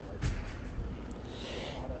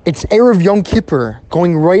It's Erev Yom Kippur,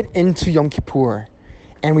 going right into Yom Kippur.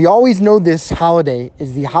 And we always know this holiday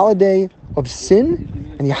is the holiday of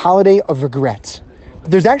sin and the holiday of regret. But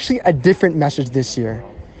there's actually a different message this year.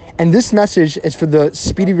 And this message is for the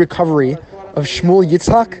speedy recovery of Shmuel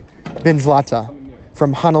Yitzhak Ben Zlata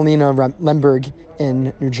from Honolina Lemberg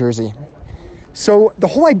in New Jersey. So the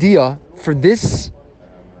whole idea for this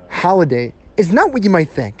holiday is not what you might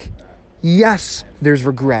think. Yes, there's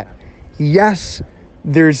regret. Yes,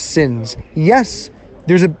 there's sins. Yes,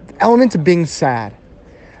 there's an element of being sad.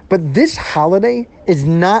 But this holiday is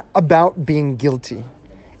not about being guilty.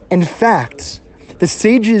 In fact, the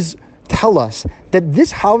sages tell us that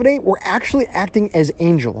this holiday we're actually acting as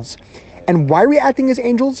angels. And why are we acting as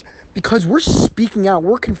angels? Because we're speaking out,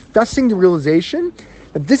 we're confessing the realization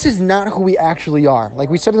that this is not who we actually are, like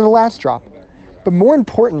we said in the last drop. But more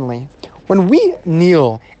importantly, when we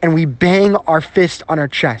kneel and we bang our fist on our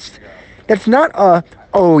chest, that's not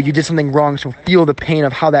you did something wrong, so feel the pain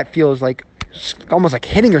of how that feels, like almost like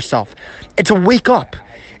hitting yourself. It's a wake up.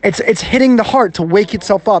 It's hitting the heart to wake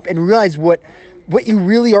itself up and realize what you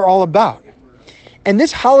really are all about. And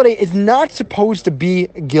this holiday is not supposed to be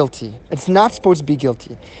guilty. It's not supposed to be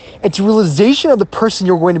guilty. It's a realization of the person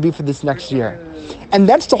you're going to be for this next year. And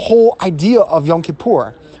that's the whole idea of Yom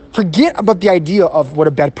Kippur. Forget about the idea of what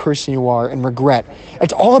a bad person you are and regret.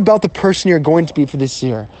 It's all about the person you're going to be for this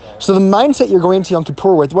year. So the mindset you're going to Yom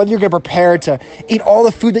Kippur with, whether you're going to prepare to eat all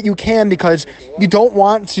the food that you can because you don't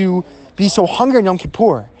want to be so hungry in Yom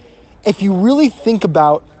Kippur, if you really think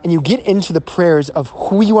about and you get into the prayers of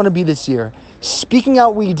who you want to be this year, speaking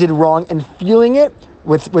out what you did wrong and feeling it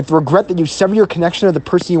with regret that you sever your connection to the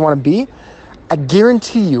person you want to be, I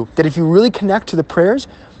guarantee you that if you really connect to the prayers,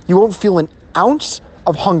 you won't feel an ounce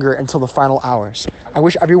of hunger until the final hours. I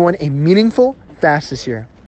wish everyone a meaningful fast this year.